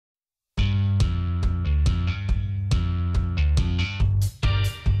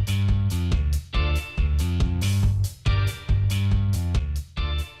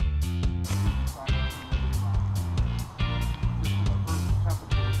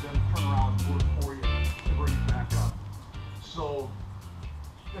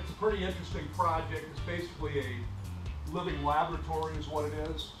pretty interesting project. It's basically a living laboratory is what it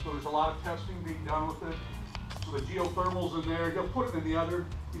is. So there's a lot of testing being done with it. So the geothermal's in there. He'll put it in the other.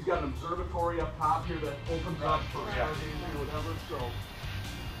 He's got an observatory up top here that opens up for stargazing or whatever.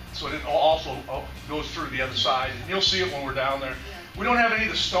 So it also goes through the other side. You'll see it when we're down there. We don't have any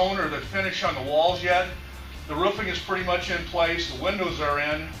of the stone or the finish on the walls yet. The roofing is pretty much in place. The windows are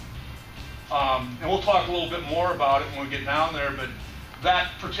in. And we'll talk a little bit more about it when we get down there. But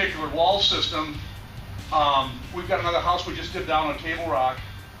that particular wall system, we've got another house we just did down on Table Rock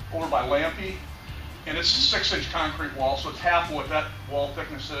over by Lampe. And it's a 6-inch concrete wall, so it's half of what that wall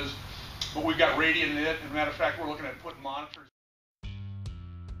thickness is. But we've got radiant in it. As a matter of fact, we're looking at putting monitors.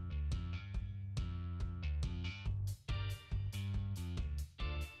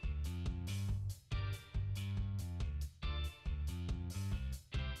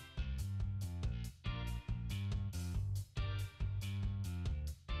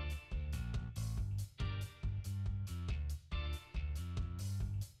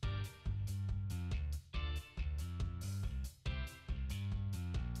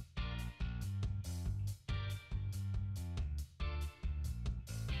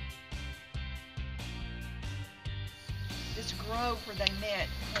 This grove where they met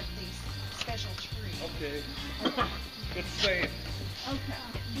had these special trees. Okay. Good saying. Okay.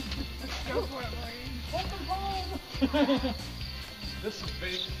 Let's go for it, ladies. Welcome home. This is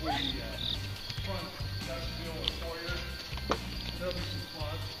basically front vestibule and foyer. There'll be some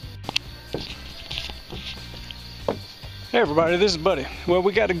spots. Hey everybody, this is Buddy. Well,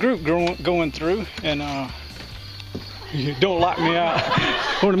 we got a group going through, and don't lock me out.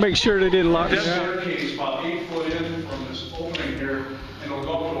 I want to make sure they didn't lock me out. This staircase about 8 foot in from this opening here, and it'll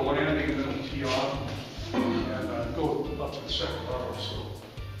go up to a landing and then it'll tee off and go up to the second level. So.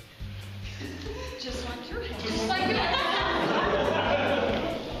 Just like your house. Just like your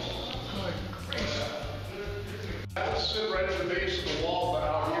That'll sit right at the base of the wall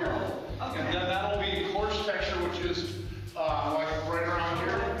out here, and then that'll be coarse texture, which is like right around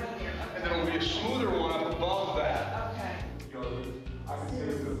here, and then it'll be a smoother one up above that. Okay. You know, I can say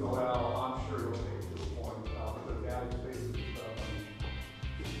this, well, I'm sure it'll take it to a point, but the attic space and stuff, I mean,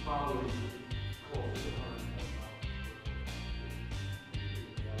 it's probably close to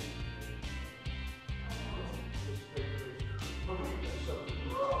 110,000.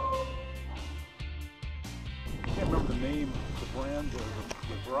 I can't remember the name, the brand, or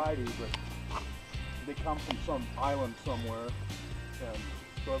the variety, but they come from some island somewhere, and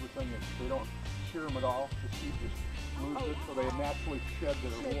so everything is, they don't shear them at all. The sheep just moves it, so they naturally shed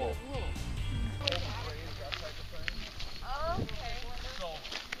their wool. Okay. So,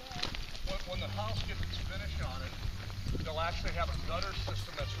 when the house gets its finish on it, they'll actually have a gutter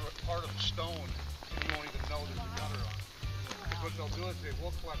system that's part of the stone, and you won't even know there's a gutter on it. What they'll do is they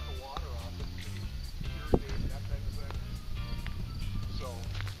will collect the water off it to irrigate, that type of thing. So,